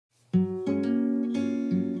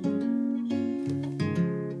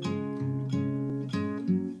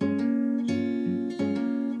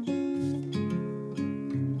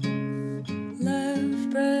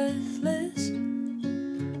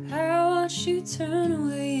you turn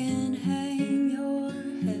away and hang your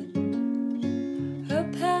head? A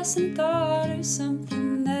passing thought or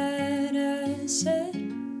something that I said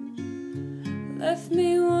left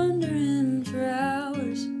me wondering for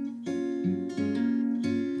hours.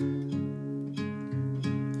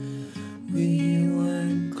 We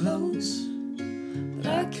weren't close, but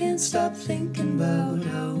I can't stop thinking about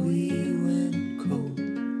how we went cold.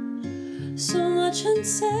 So much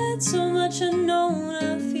unsaid, so much unknown,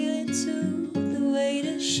 I feel it too. The weight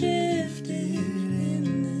has shifted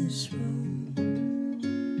in this room.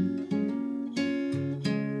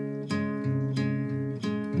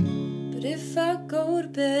 But if I go to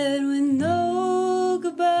bed with no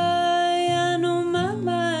goodbye, I know my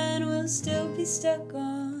mind will still be stuck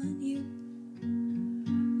on you.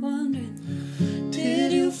 Wondering,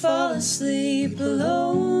 did you fall asleep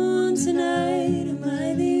alone tonight? Am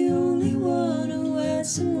I the only one who had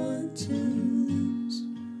someone to lose?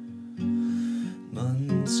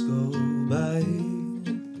 Months go by,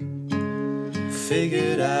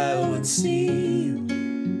 figured I would see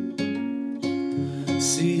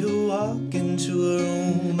you walk into a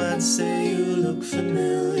room. I'd say you look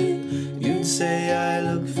familiar, you'd say I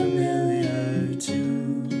look familiar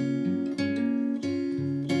too.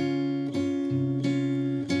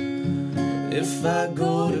 If I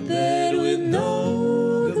go to bed with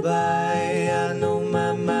no goodbye, I know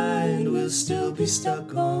my mind will still be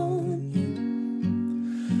stuck on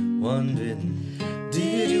you. Wondering,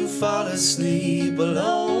 did you fall asleep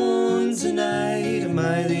alone tonight? Am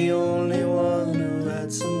I the only one who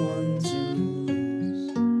had someone to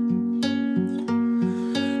lose?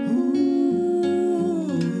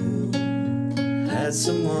 Ooh, had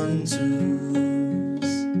someone to lose.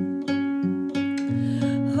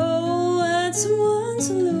 Someone to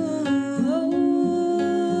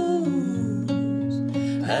lose,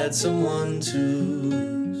 had someone to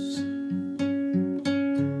lose.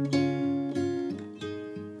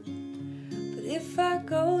 But if I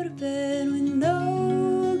go to bed with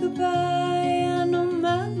no goodbye, I know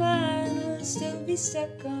my mind will still be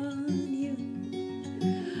stuck on you.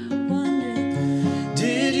 Wondering,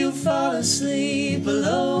 did you fall asleep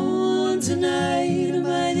alone tonight? Am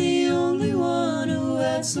I the only one who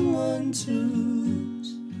had someone to